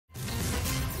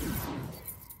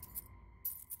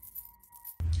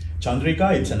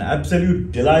Chandrika, it's an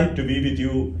absolute delight to be with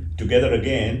you together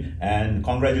again, and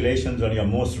congratulations on your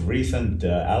most recent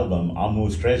album,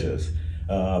 Ammu's Treasures.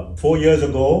 4 years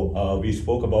ago, we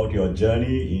spoke about your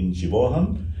journey in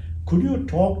Shivoham. Could you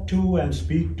talk to and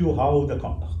speak to how the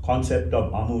concept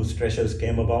of Ammu's Treasures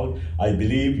came about? I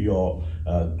believe your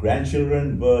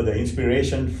grandchildren were the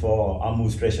inspiration for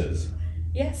Ammu's Treasures.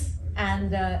 Yes,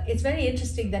 and it's very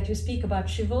interesting that you speak about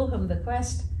Shivoham the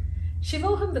Quest.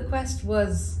 Shivoham the Quest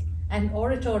was an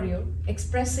oratorio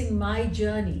expressing my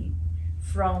journey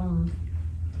from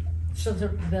sort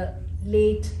of the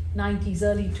late 90s,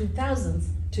 early 2000s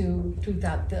to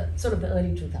the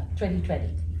early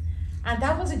 2020. And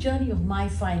that was a journey of my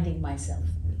finding myself.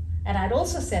 And I'd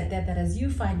also said that as you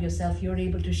find yourself, you're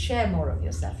able to share more of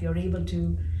yourself, you're able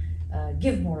to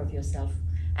give more of yourself.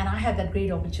 And I had that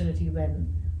great opportunity when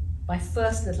my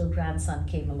first little grandson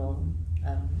came along.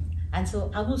 And so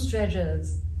Ammu's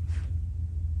Treasures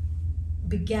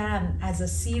began as a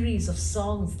series of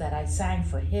songs that I sang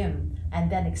for him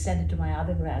and then extended to my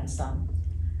other grandson,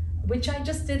 which I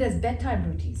just did as bedtime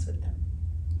routines with them.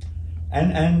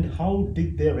 And how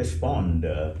did they respond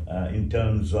in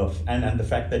terms of, and the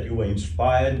fact that you were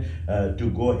inspired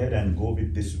to go ahead and go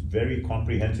with this very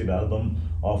comprehensive album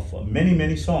of many,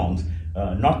 many songs,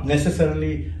 not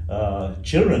necessarily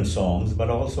children's songs, but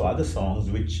also other songs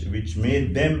which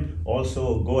made them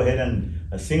also go ahead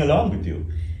and sing along with you?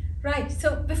 Right,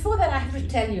 so before that I have to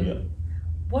tell you,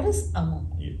 what is Ammu?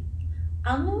 Yeah.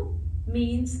 Ammu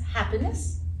means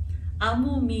happiness,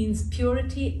 Ammu means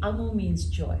purity, Ammu means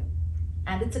joy.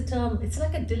 And it's a term, it's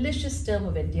like a delicious term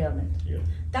of endearment. Yeah.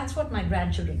 That's what my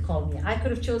grandchildren call me. I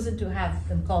could have chosen to have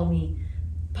them call me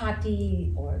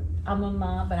Pati or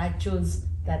Amama, but I chose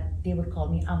that they would call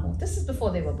me Ammu. This is before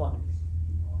they were born.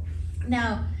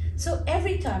 Now, so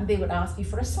every time they would ask me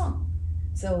for a song.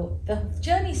 So the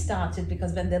journey started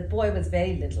because when the boy was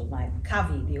very little, my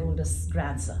Kavi, the oldest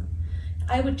grandson,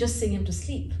 I would just sing him to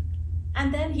sleep.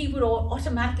 And then he would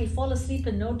automatically fall asleep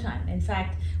in no time. In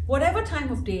fact, whatever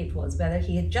time of day it was, whether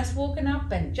he had just woken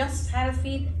up and just had a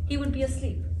feed, he would be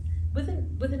asleep.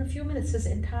 Within a few minutes, his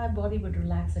entire body would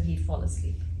relax and he'd fall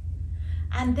asleep.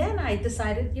 And then I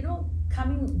decided,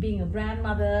 being a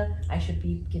grandmother, I should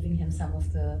be giving him some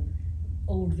of the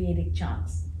old Vedic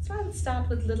chants. So I would start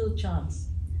with little chants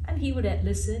and he would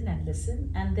listen and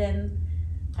listen. And then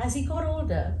as he got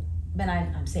older, when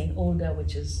I'm saying older,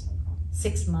 which is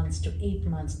 6 months to 8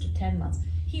 months to 10 months,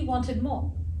 he wanted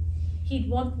more. He'd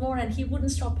want more and he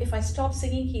wouldn't stop. If I stopped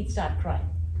singing, he'd start crying.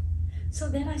 So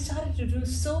then I started to do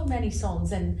so many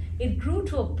songs, and it grew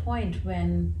to a point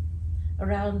when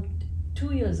around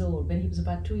 2 years old, when he was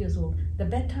about 2 years old, the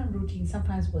bedtime routine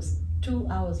sometimes was 2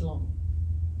 hours long.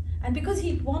 And because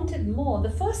he wanted more,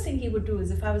 the first thing he would do is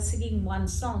if I was singing one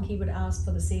song, he would ask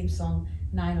for the same song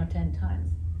 9 or 10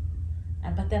 times.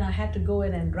 But then I had to go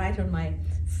in and write on my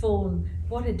phone,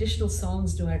 what additional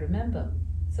songs do I remember?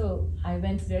 So I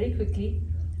went very quickly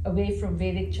away from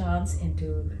Vedic chants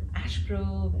into Ash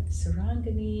Grove and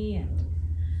Sarangani and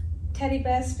Teddy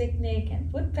Bear's Picnic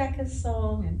and Woodpecker's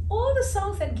Song and all the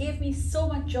songs that gave me so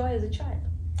much joy as a child.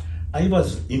 I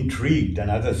was intrigued,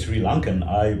 and as a Sri Lankan,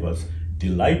 I was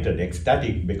delighted,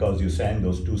 ecstatic, because you sang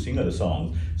those two singer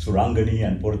songs, Surangani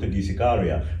and Portuguese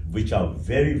Sikaria, which are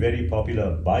very, very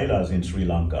popular bailas in Sri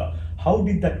Lanka. How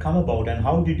did that come about, and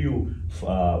how did you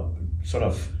sort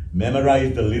of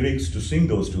memorize the lyrics to sing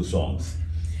those two songs?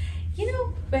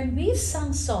 When we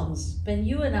sung songs, when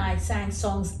you and I sang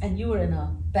songs and you were in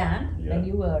a band, when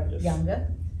you were younger,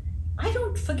 I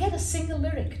don't forget a single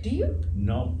lyric, do you?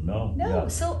 No. No,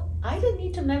 so I didn't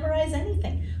need to memorize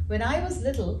anything. When I was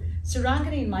little,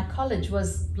 Surangani in my college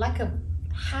was like a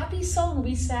happy song.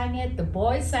 We sang it, the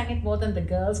boys sang it more than the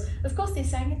girls. Of course, they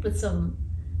sang it with some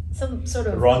sort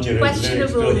of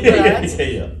questionable words,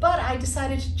 but I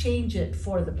decided to change it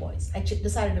for the boys. I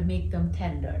decided to make them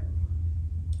tender.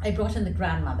 I brought in the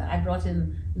grandmother, I brought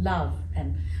in love,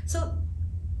 and so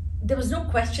there was no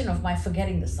question of my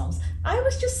forgetting the songs. I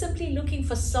was just simply looking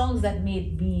for songs that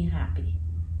made me happy.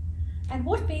 And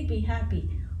what made me happy?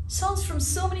 Songs from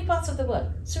so many parts of the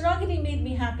world. Surangani made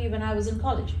me happy when I was in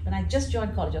college. When I just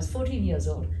joined college, I was 14 years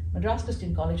old, Madras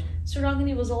Christian College.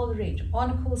 Surangani was all the rage.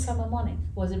 On a Cool Summer Morning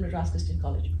was in Madras Christian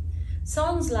College.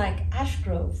 Songs like Ash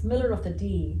Grove, Miller of the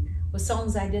Dee, were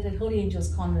songs I did at Holy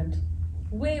Angels Convent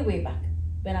way, way back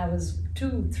when I was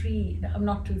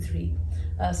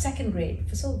second grade,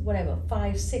 so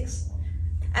 5, 6.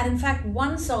 And in fact,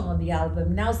 one song on the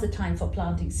album, Now's the Time for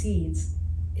Planting Seeds,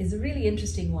 is a really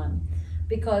interesting one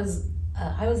because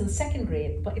I was in second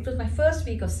grade, but it was my first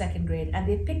week of second grade and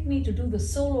they picked me to do the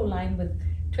solo line with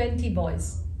 20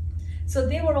 boys. So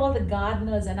they were all the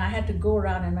gardeners, and I had to go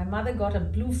around, and my mother got a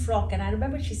blue frock, and I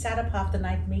remember she sat up half the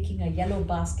night making a yellow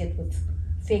basket with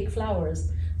fake flowers,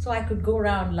 so I could go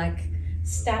around like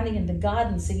standing in the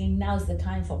garden singing, "Now's the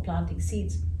time for planting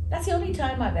seeds." That's the only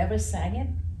time I've ever sang it.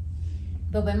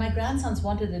 But when my grandsons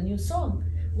wanted a new song,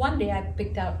 one day I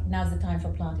picked out, "Now's the time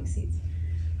for planting seeds."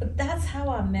 But that's how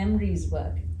our memories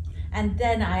work. And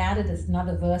then I added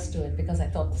another verse to it because I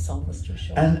thought the song was too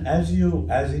short. And as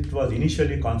it was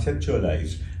initially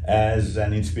conceptualized as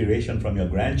an inspiration from your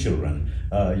grandchildren,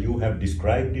 you have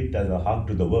described it as a hug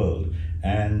to the world.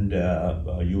 And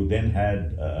you then had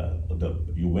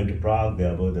you went to Prague.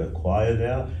 There were the choir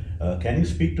there. Can you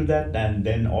speak to that, and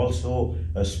then also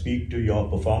speak to your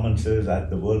performances at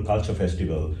the World Culture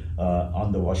Festival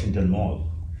on the Washington Mall?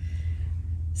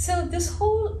 So this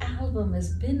whole album has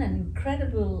been an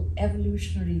incredible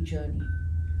evolutionary journey.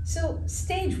 So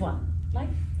stage one, like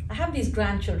I have these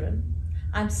grandchildren,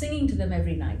 I'm singing to them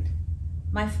every night.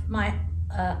 My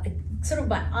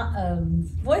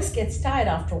voice gets tired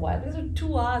after a while because for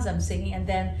 2 hours I'm singing, and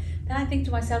then I think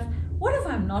to myself, what if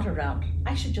I'm not around?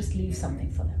 I should just leave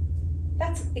something for them.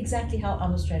 That's exactly how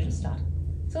Ammu's Treasure started.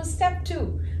 So step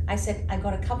two, I said I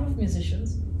got a couple of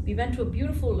musicians. We went to a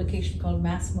beautiful location called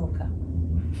Mass Mocha,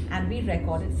 and we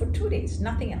recorded for 2 days,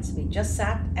 nothing else. We just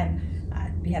sat, and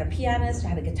we had a pianist, I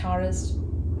had a guitarist,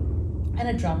 and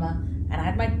a drummer, and I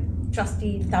had my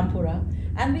trusty tampura,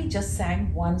 and we just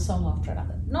sang one song after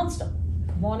another, non-stop,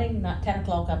 morning 10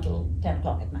 o'clock until 10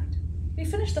 o'clock at night. We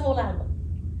finished the whole album.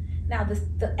 Now,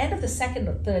 the end of the second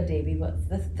or third day, we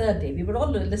were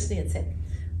all listening and said,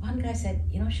 one guy said,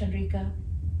 Chandrika,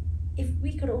 if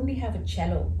we could only have a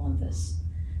cello on this,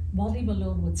 Molly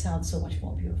Malone would sound so much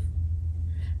more beautiful.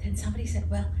 Then somebody said,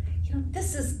 well,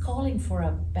 this is calling for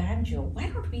a banjo. Why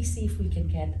don't we see if we can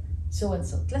get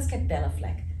so-and-so? Let's get Bella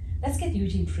Fleck. Let's get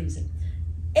Eugene Friesen.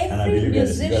 And I believe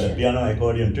you got a piano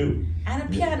accordion too. And a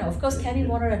piano. Of course, Kenny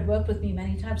Warner had worked with me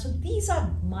many times. So these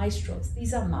are maestros.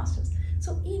 These are masters.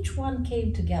 So each one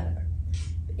came together,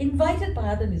 invited by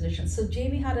other musicians. So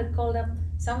Jamie had called up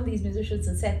some of these musicians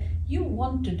and said, you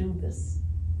want to do this.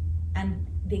 And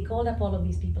they called up all of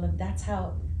these people, and that's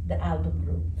how the album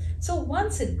grew. So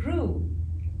once it grew,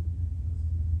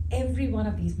 every one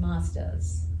of these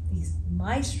masters, these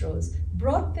maestros,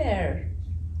 brought their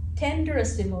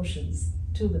tenderest emotions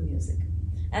to the music.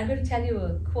 And I'm going to tell you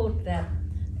a quote that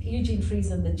Eugene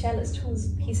Friesen, the cellist,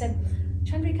 he said,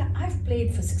 Chandrika, I've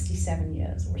played for 67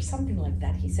 years or something like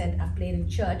that. He said, I've played in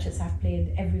churches, I've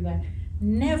played everywhere.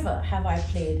 Never have I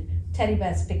played Teddy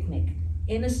Bear's Picnic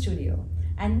in a studio,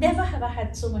 and never have I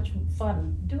had so much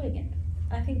fun doing it.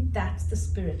 I think that's the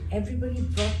spirit. Everybody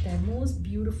brought their most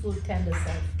beautiful, tender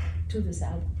self to this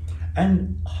album.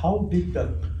 And how did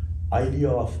the idea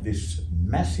of this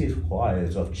massive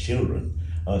choirs of children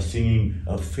singing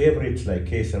favorites like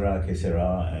Que Sera, Que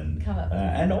Sera,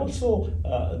 and also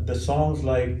the songs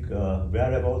like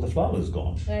Where Have All the Flowers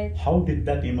Gone? Right. How did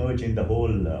that emerge in the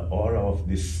whole aura of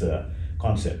this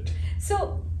concept?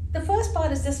 So the first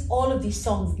part is just all of these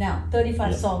songs now,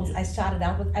 35 songs I started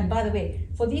out with. And by the way,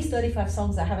 for these 35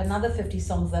 songs, I have another 50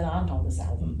 songs that aren't on this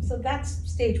album. So that's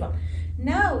stage one.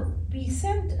 Now,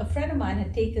 a friend of mine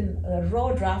had taken a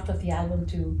raw draft of the album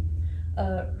to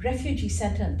a refugee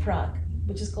center in Prague,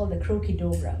 which is called the Kroky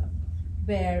Dobra,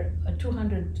 where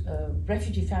 200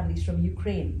 refugee families from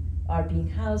Ukraine are being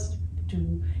housed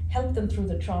to help them through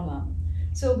the trauma.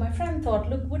 So my friend thought,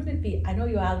 look, wouldn't it be, I know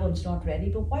your album's not ready,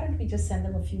 but why don't we just send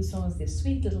them a few songs? They're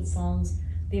sweet little songs.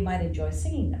 They might enjoy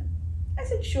singing them. I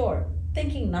said, sure,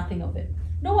 thinking nothing of it.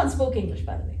 No one spoke English,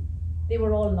 by the way. They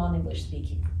were all non-English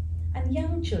speaking. And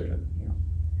young children,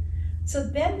 So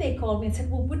then they called me and said,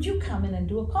 well, would you come in and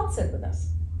do a concert with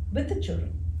us, with the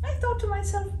children? I thought to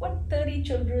myself, what, 30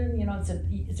 children,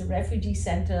 it's a refugee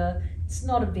center. It's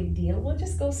not a big deal. We'll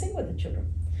just go sing with the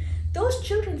children. Those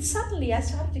children, suddenly I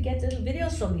started to get little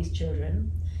videos from these children.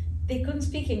 They couldn't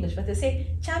speak English, but they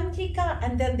say, Chandrika,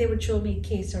 and then they would show me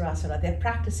Que Sera Sera, their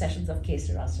practice sessions of Que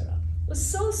Sera Sera. It was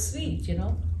so sweet,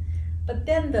 But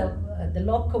then the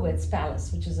Lobkowitz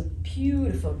Palace, which is a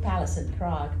beautiful palace in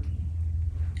Prague,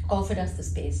 offered us the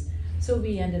space. So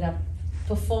we ended up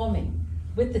performing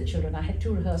with the children. I had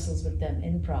 2 rehearsals with them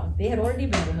in Prague. They had already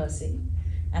been rehearsing.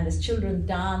 And as children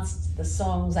danced the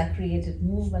songs, I created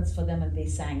movements for them and they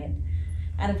sang it.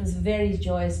 And it was a very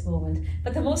joyous moment.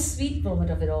 But the most sweet moment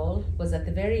of it all was at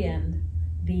the very end.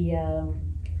 The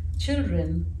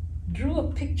children drew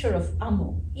a picture of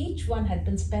Ammu. Each one had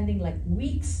been spending like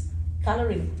weeks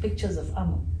coloring pictures of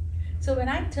Ammu. So when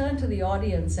I turned to the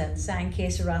audience and sang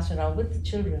Que Sera Sera with the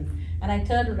children, and I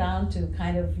turned around to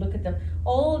kind of look at them,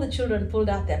 all the children pulled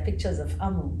out their pictures of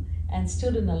Ammu and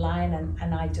stood in a line,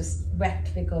 and I just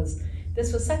wept because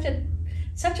this was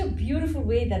such a beautiful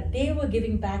way that they were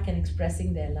giving back and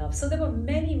expressing their love. So there were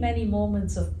many, many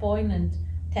moments of poignant,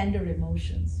 tender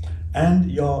emotions.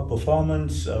 And your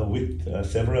performance with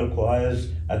several choirs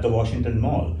at the Washington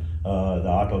Mall, the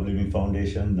Art of Living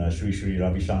Foundation, Sri Sri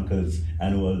Ravi Shankar's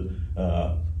annual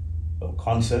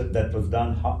concert that was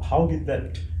done. How did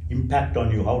that impact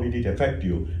on you? How did it affect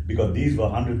you? Because these were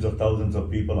hundreds of thousands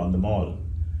of people on the mall.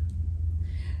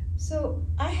 So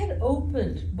I had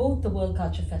opened both the World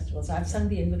Culture Festivals. I've sung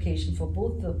the invocation for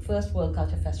both the first World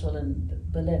Culture Festival in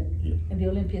Berlin, in the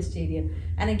Olympia Stadium.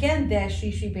 And again there,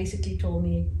 Sri Sri basically told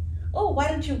me, oh, why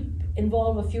don't you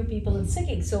involve a few people in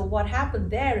singing? So what happened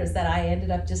there is that I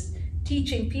ended up just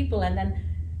teaching people, and then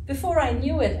before I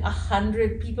knew it,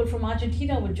 100 people from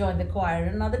Argentina would join the choir,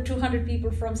 and another 200 people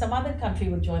from some other country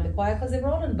would join the choir because they were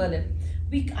all in Berlin.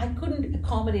 I couldn't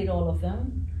accommodate all of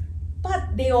them,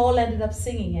 but they all ended up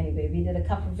singing anyway. We did a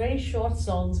couple of very short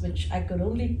songs, which I could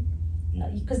only,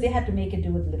 because they had to make it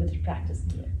do with limited practice.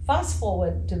 Yeah. Fast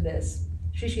forward to this,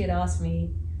 Sri Sri had asked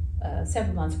me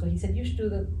several months ago, he said, you should do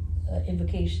the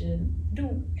invocation,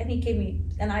 and he gave me,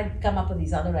 and I'd come up with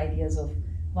these other ideas of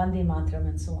Vande Mataram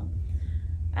and so on.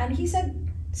 And he said,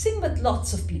 sing with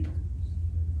lots of people.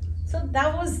 So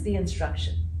that was the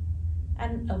instruction.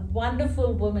 And a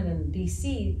wonderful woman in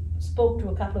DC spoke to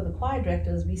a couple of the choir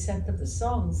directors. We sent them the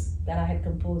songs that I had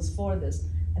composed for this,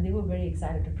 and they were very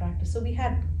excited to practice. So we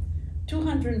had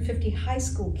 250 high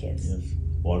school kids. Yes,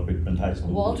 Walt Whitman High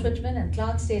School. Walt Whitman and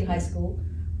Clarksdale High School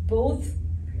both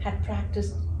had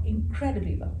practiced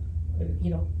incredibly well,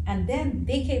 and then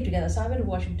they came together. So I went to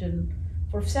Washington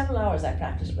for several hours. I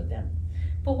practiced with them.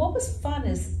 But what was fun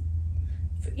is,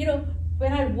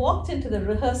 when I walked into the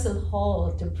rehearsal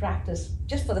hall to practice,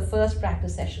 just for the first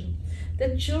practice session,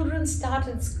 the children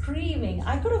started screaming.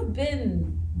 I could have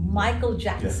been Michael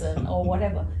Jackson or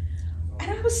whatever.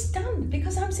 And I was stunned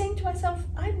because I'm saying to myself,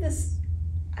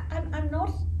 I'm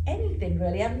not anything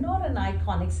really. I'm not an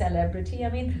iconic celebrity. I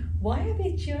mean, why are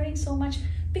they cheering so much?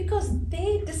 Because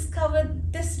they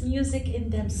discovered this music in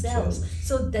themselves.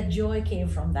 So the joy came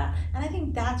from that. And I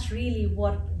think that's really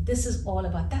what this is all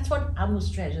about. That's what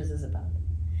Ammu's Treasures is about.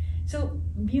 So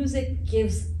music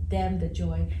gives them the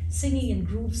joy. Singing in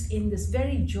groups in this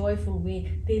very joyful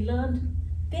way. They learned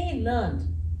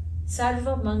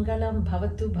Sarva Mangalam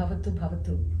Bhavatu Bhavatu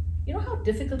Bhavatu. You know how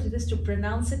difficult it is to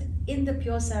pronounce it in the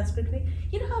pure Sanskrit way?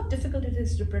 You know how difficult it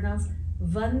is to pronounce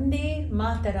Vande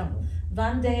Mataram,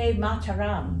 Vande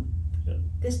Mataram. Yeah.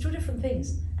 There's two different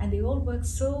things, and they all work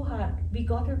so hard. We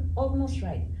got it almost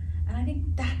right. And I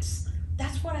think that's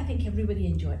what I think everybody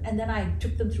enjoyed. And then I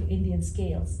took them through Indian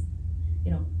scales,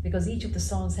 because each of the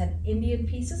songs had Indian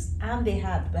pieces and they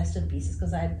had Western pieces,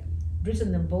 because I had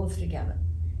written them both together.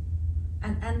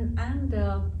 And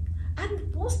the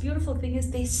most beautiful thing is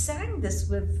they sang this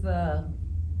with,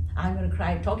 I'm going to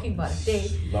cry talking about it. They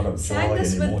a lot of sang joy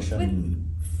this and emotion.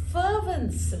 with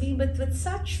fervence, with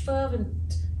such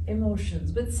fervent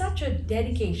emotions, with such a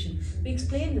dedication. We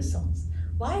explained the songs.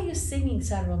 Why are you singing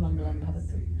Sarva Mangalam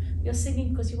Bhavatu? You're singing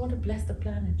because you want to bless the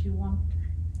planet. You want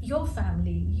your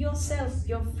family, yourself,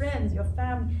 your friends, your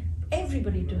family,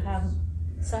 everybody to have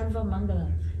Sarva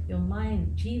Mangalam. Your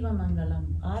mind, Jiva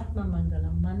Mangalam, Atma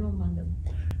Mangalam, Mano Mangalam.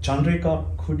 Chandrika,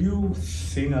 could you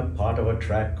sing a part of a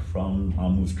track from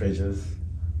Ammu's Treasures?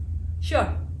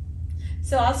 Sure.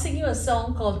 So I'll sing you a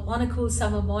song called On a Cool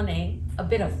Summer Morning, a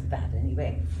bit of that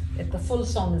anyway. The full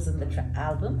song is in the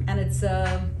album, and it's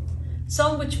a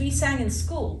song which we sang in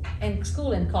school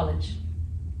and college.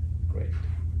 Great.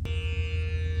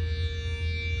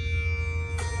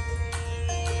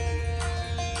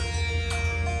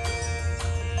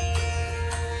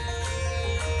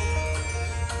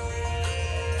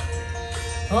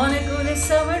 On a cool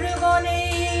summer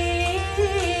morning,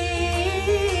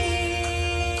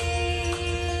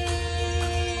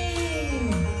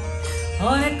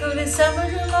 on a cool summer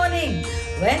morning,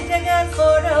 went a girl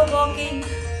for a walking.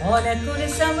 On a cool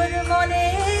summer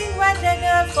morning, went a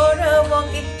girl for a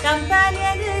walking.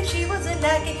 Companion, she was a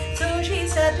lacking, so she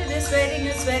started sweating.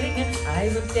 I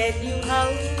will tell you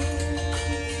how.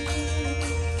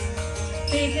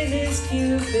 Fatal is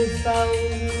Cupid's bow.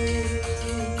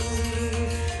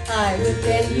 I will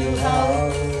tell you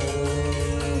how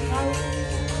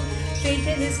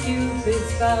fatal is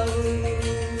Cupid's bow.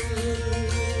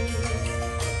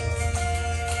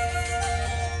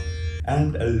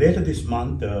 And later this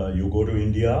month, you go to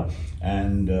India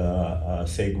and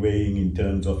segueing in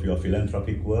terms of your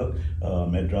philanthropic work,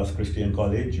 Madras Christian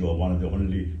College. You are one of the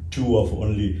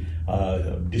only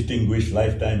distinguished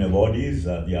lifetime awardees,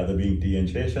 the other being T.N.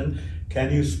 Sheshan.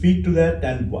 Can you speak to that?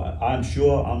 And I'm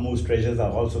sure Ammu's treasures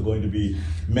are also going to be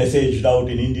messaged out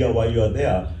in India while you are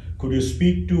there. Could you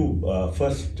speak to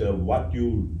first what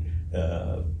you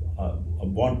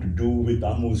want to do with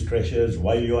Ammu's treasures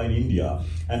while you're in India,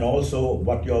 and also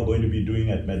what you're going to be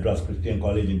doing at Madras Christian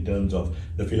College in terms of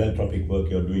the philanthropic work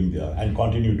you're doing there and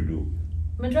continue to do?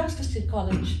 Madras Christian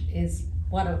College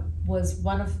was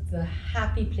one of the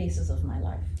happy places of my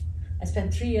life. I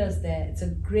spent 3 years there. It's a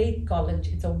great college.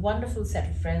 It's a wonderful set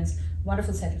of friends,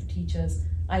 wonderful set of teachers.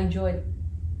 I enjoyed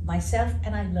myself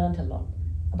and I learned a lot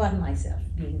about myself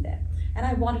being there. And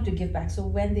I wanted to give back. So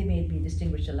when they made me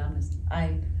distinguished alumnus,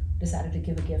 I decided to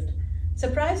give a gift.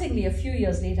 Surprisingly, a few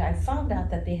years later, I found out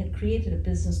that they had created a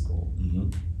business school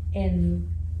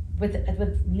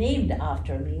named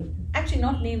after me. Actually,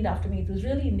 not named after me. It was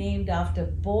really named after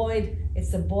Boyd.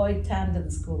 It's the Boyd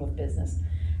Tandon School of Business.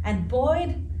 And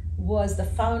Boyd was the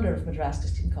founder of Madras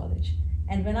Christian College.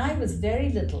 And when I was very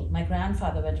little, my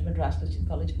grandfather went to Madras Christian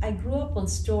College. I grew up on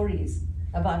stories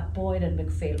about Boyd and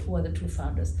McPhail, who are the two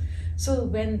founders. So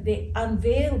when they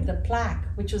unveiled the plaque,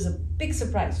 which was a big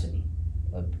surprise to me,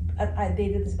 they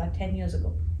did this about 10 years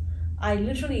ago. I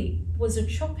literally was in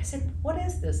shock. I said, what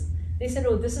is this? They said,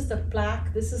 oh, this is the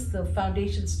plaque, this is the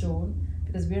foundation stone,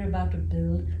 because we're about to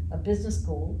build a business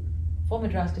school for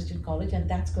Madras Christian College, and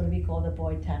that's going to be called the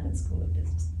Boyd Tandon School of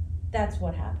Business. That's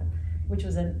what happened, which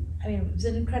was it was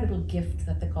an incredible gift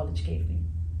that the college gave me.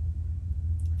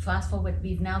 Fast forward,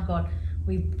 we've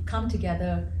come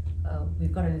together,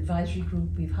 we've got an advisory group,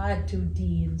 we've hired 2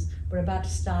 deans, we're about to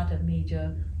start a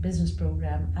major business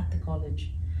program at the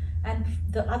college. And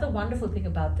the other wonderful thing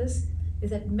about this is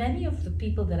that many of the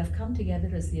people that have come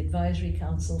together as the advisory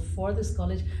council for this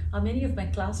college are many of my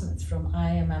classmates from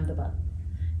IIM Ahmedabad.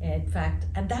 In fact,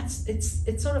 and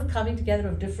it's sort of coming together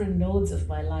of different nodes of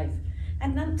my life.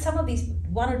 And then some of these,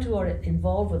 1 or 2 are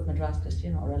involved with Madras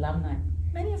Christian or alumni.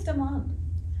 Many of them aren't.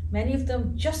 Many of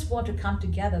them just want to come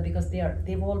together because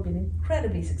they've all been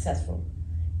incredibly successful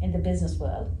in the business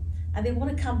world, and they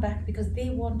want to come back because they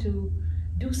want to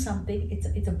do something.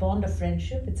 It's a bond of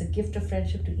friendship. It's a gift of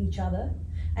friendship to each other,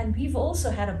 and we've also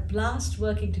had a blast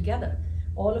working together.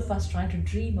 All of us trying to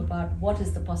dream about what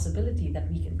is the possibility that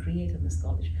we can create in this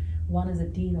college. One is a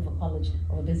dean of a college,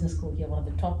 of a business school here, one of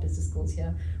the top business schools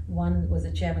here. One was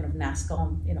the chairman of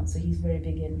NASSCOM, so he's very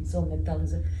big in. So Mittal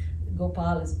is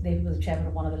Gopal was the chairman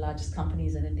of one of the largest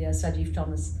companies in India. Sajeev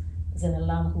Thomas is an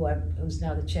alum who's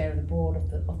now the chair of the board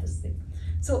of this thing.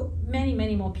 So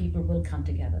many more people will come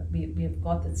together. We've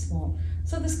got it small.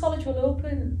 So this college will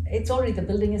open. It's already, the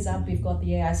building is up. We've got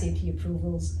the AICT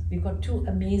approvals. We've got 2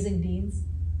 amazing deans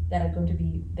that are going to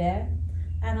be there.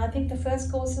 And I think the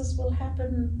first courses will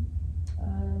happen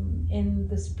in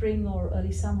the spring or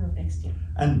early summer of next year.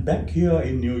 And back here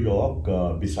in New York,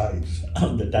 besides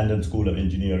the Tandon School of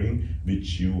Engineering,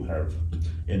 which you have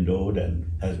endowed and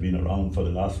has been around for the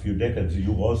last few decades,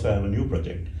 you also have a new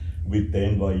project with the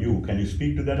NYU. Can you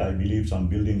speak to that? I believe some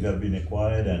buildings have been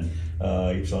acquired and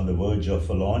it's on the verge of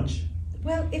a launch.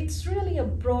 Well, it's really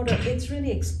it's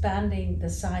really expanding the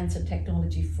science and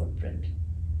technology footprint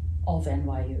of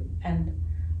NYU. And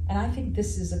I think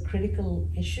this is a critical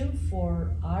issue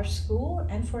for our school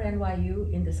and for NYU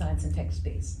in the science and tech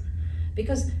space.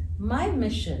 Because my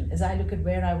mission, as I look at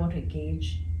where I want to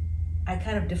engage, I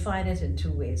kind of define it in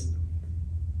 2 ways.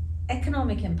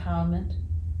 Economic empowerment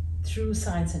through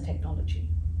science and technology,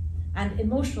 and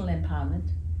emotional empowerment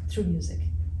through music.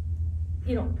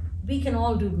 We can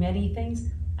all do many things.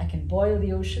 I can boil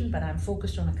the ocean, but I'm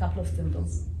focused on a couple of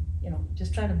thimbles.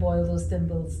 Just trying to boil those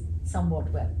thimbles somewhat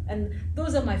well. And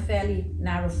those are my fairly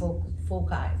narrow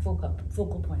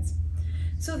focal points.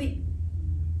 So the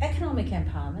economic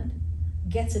empowerment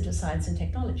gets into science and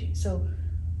technology. So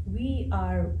we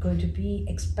are going to be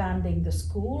expanding the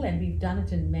school, and we've done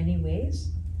it in many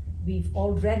ways. We've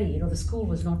already, the school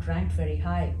was not ranked very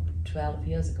high 12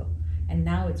 years ago, and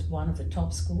now it's one of the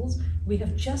top schools. We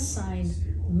have just signed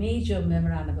major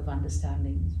memorandum of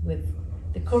understanding with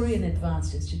the Korean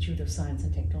Advanced Institute of Science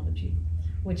and Technology,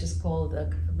 which is called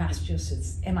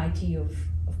Massachusetts, MIT of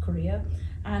Korea,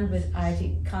 and with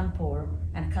IIT Kanpur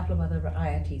and a couple of other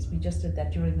IITs. We just did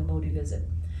that during the Modi visit.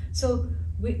 So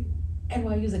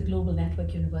NYU is a global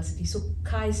network university, so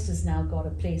KAIST has now got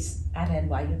a place at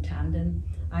NYU Tandon.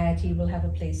 IIT will have a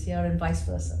place here and vice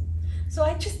versa. So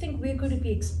I just think we're going to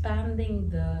be expanding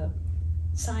the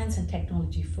science and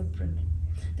technology footprint.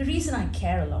 The reason I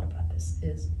care a lot about this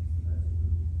is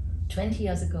 20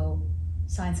 years ago,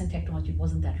 science and technology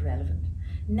wasn't that relevant.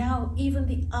 Now, even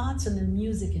the arts and the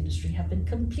music industry have been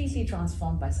completely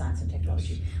transformed by science and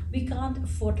technology. Yes. We can't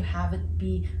afford to have it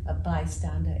be a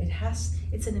bystander.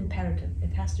 It's an imperative.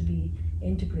 It has to be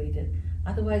integrated.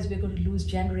 Otherwise, we're going to lose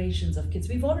generations of kids.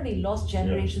 We've already lost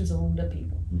generations of older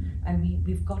people, and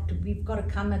we've got to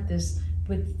come at this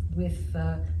with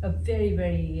a very,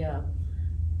 very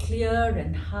clear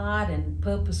and hard and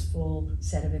purposeful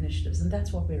set of initiatives, and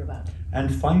that's what we're about.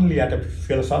 And finally, at a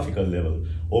philosophical level,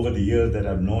 over the years that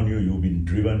I've known you, you've been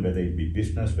driven, whether it be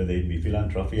business, whether it be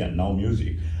philanthropy, and now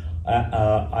music.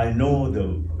 I know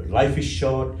the life is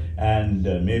short, and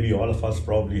maybe all of us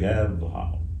probably have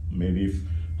maybe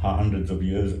hundreds of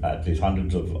years, at least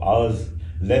hundreds of hours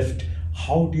left.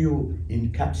 How do you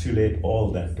encapsulate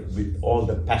all that with all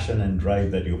the passion and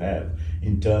drive that you have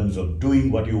in terms of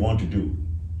doing what you want to do?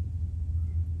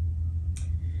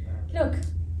 Look,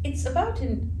 it's about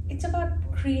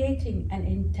creating an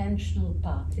intentional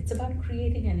path. It's about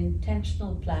creating an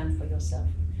intentional plan for yourself.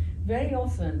 Very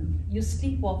often you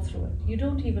sleepwalk through it. You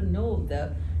don't even know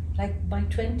like my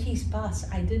 20s passed.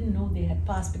 I didn't know they had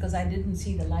passed because I didn't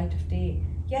see the light of day.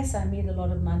 Yes, I made a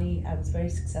lot of money. I was very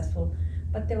successful,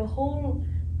 but there were whole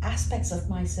aspects of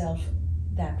myself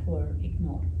that were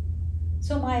ignored.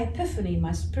 So my epiphany,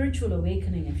 my spiritual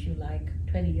awakening, if you like,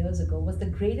 20 years ago was the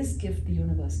greatest gift the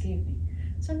universe gave me.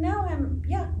 So now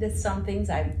there's some things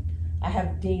I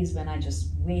have days when I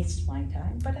just waste my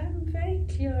time, but I'm very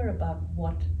clear about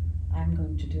what I'm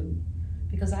going to do,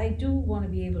 because I do want to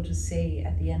be able to say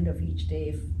at the end of each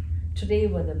day, if today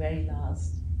were the very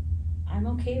last, I'm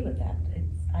okay with that.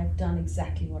 I've done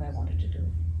exactly what I wanted to do.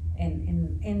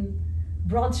 In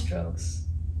broad strokes,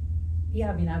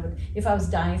 yeah, I mean, if I was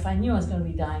dying, if I knew I was going to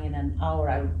be dying in an hour,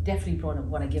 I would definitely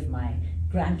want to give my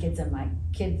grandkids and my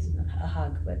kids a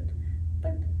hug.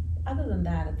 But other than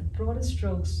that, at the broader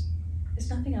strokes, there's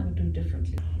nothing I would do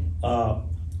differently.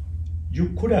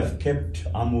 You could have kept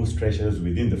Ammu's treasures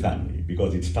within the family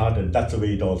because that's the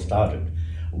way it all started.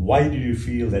 Why did you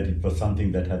feel that it was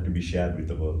something that had to be shared with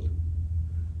the world?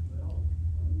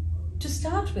 To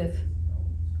start with,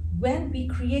 when we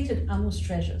created Ammu's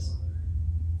Treasures,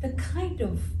 the kind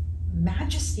of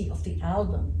majesty of the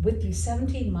album with these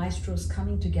 17 maestros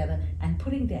coming together and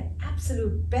putting their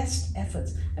absolute best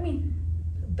efforts. I mean,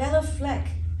 Bela Fleck,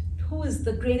 who is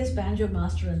the greatest banjo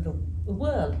master in the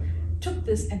world, took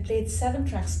this and played 7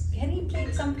 tracks, and he played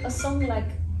a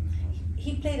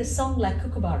song like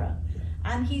Kookaburra,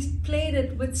 and he's played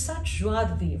it with such joie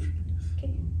de vivre.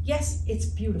 Okay? Yes, it's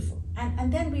beautiful.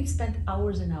 And then we've spent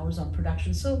hours and hours on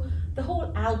production. So the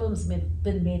whole album's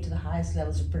been made to the highest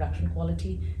levels of production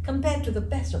quality compared to the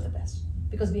best of the best,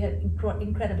 because we had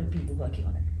incredible people working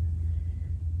on it.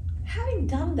 Having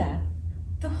done that,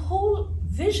 the whole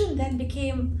vision then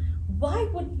became, why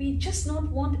would we just not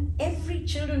want every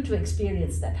children to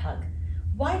experience that hug?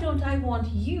 Why don't I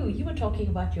want you? You were talking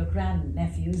about your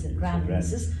grandnephews and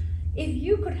grandnieces. If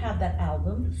you could have that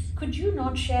album, could you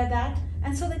not share that?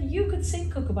 And so that you could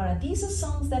sing Kookaburra. These are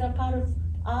songs that are part of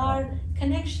our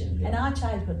connection and our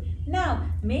childhood. Now,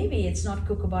 maybe it's not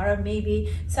Kookaburra,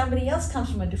 maybe somebody else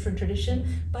comes from a different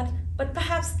tradition, but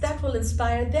perhaps that will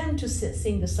inspire them to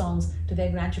sing the songs to their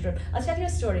grandchildren. I'll tell you a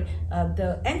story.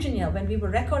 The engineer, when we were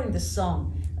recording this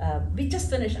song, I just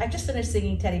finished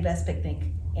singing Teddy Bear's Picnic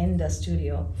in the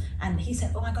studio, and he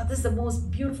said, oh my God, this is the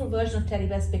most beautiful version of Teddy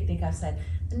Bear's Picnic I've said.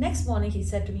 The next morning he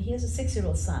said to me, he has a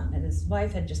 6-year-old son and his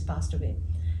wife had just passed away,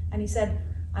 and he said,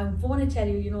 I want to tell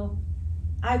you,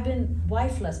 I've been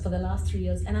wifeless for the last 3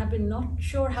 years and I've been not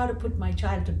sure how to put my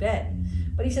child to bed.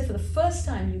 But he said, for the first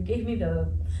time, you gave me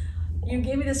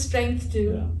the strength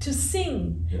to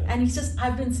sing. Yeah. And he says,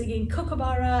 I've been singing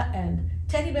Kookaburra and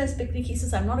Teddy Bear's Picnic. He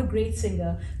says, I'm not a great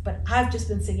singer, but I've just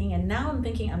been singing, and now I'm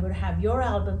thinking I'm going to have your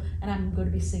album and I'm going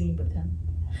to be singing with him.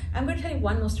 I'm going to tell you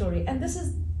one more story, and this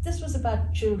was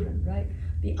about children, right?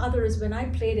 The other is when I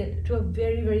played it to a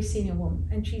very, very senior woman,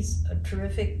 and she's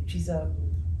a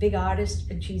big artist,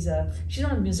 and she's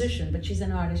not a musician, but she's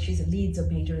an artist. She leads a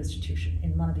major institution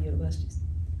in one of the universities.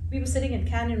 We were sitting in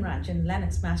Canyon Ranch in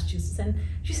Lenox, Massachusetts, and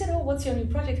she said, oh, what's your new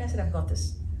project? I said, I've got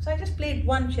this. So I just played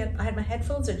one. I had my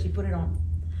headphones and she put it on.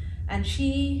 And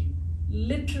she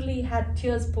literally had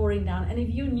tears pouring down. And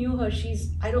if you knew her,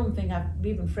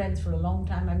 we've been friends for a long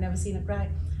time. I've never seen her cry.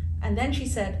 And then she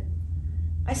said,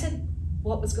 I said,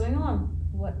 what was going on?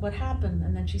 What happened?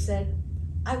 And then she said,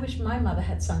 I wish my mother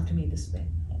had sung to me this way.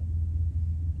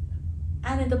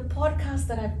 And in the podcast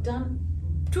that I've done,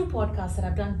 2 podcasts that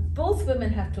I've done, both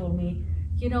women have told me,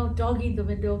 Doggy in the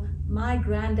Window, my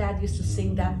granddad used to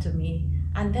sing that to me.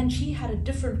 And then she had a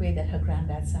different way that her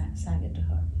granddad sang it to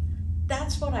her.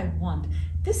 that's what I want.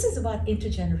 This is about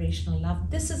intergenerational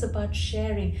love. This is about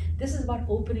sharing. This is about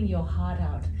opening your heart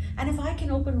out. And if I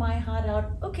can open my heart out,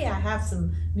 okay, I have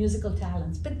some musical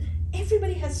talents, but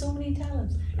everybody has so many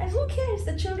talents. And who cares?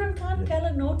 The children can't tell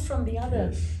a note from the other.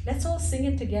 Yes. Let's all sing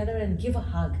it together and give a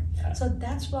hug. So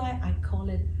that's why I call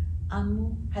it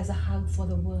Ammu has a hug for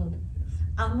the world.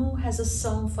 Ammu has a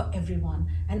song for everyone.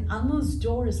 And Ammu's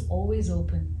door is always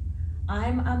open.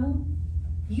 I'm Ammu.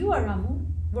 You are Ammu.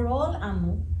 We're all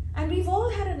Ammu. And we've all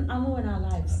had an Ammu in our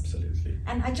lives. Absolutely.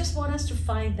 And I just want us to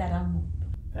find that Ammu.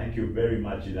 Thank you very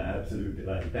much. It's an absolute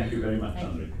delight. Thank you very much,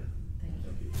 Chandrika.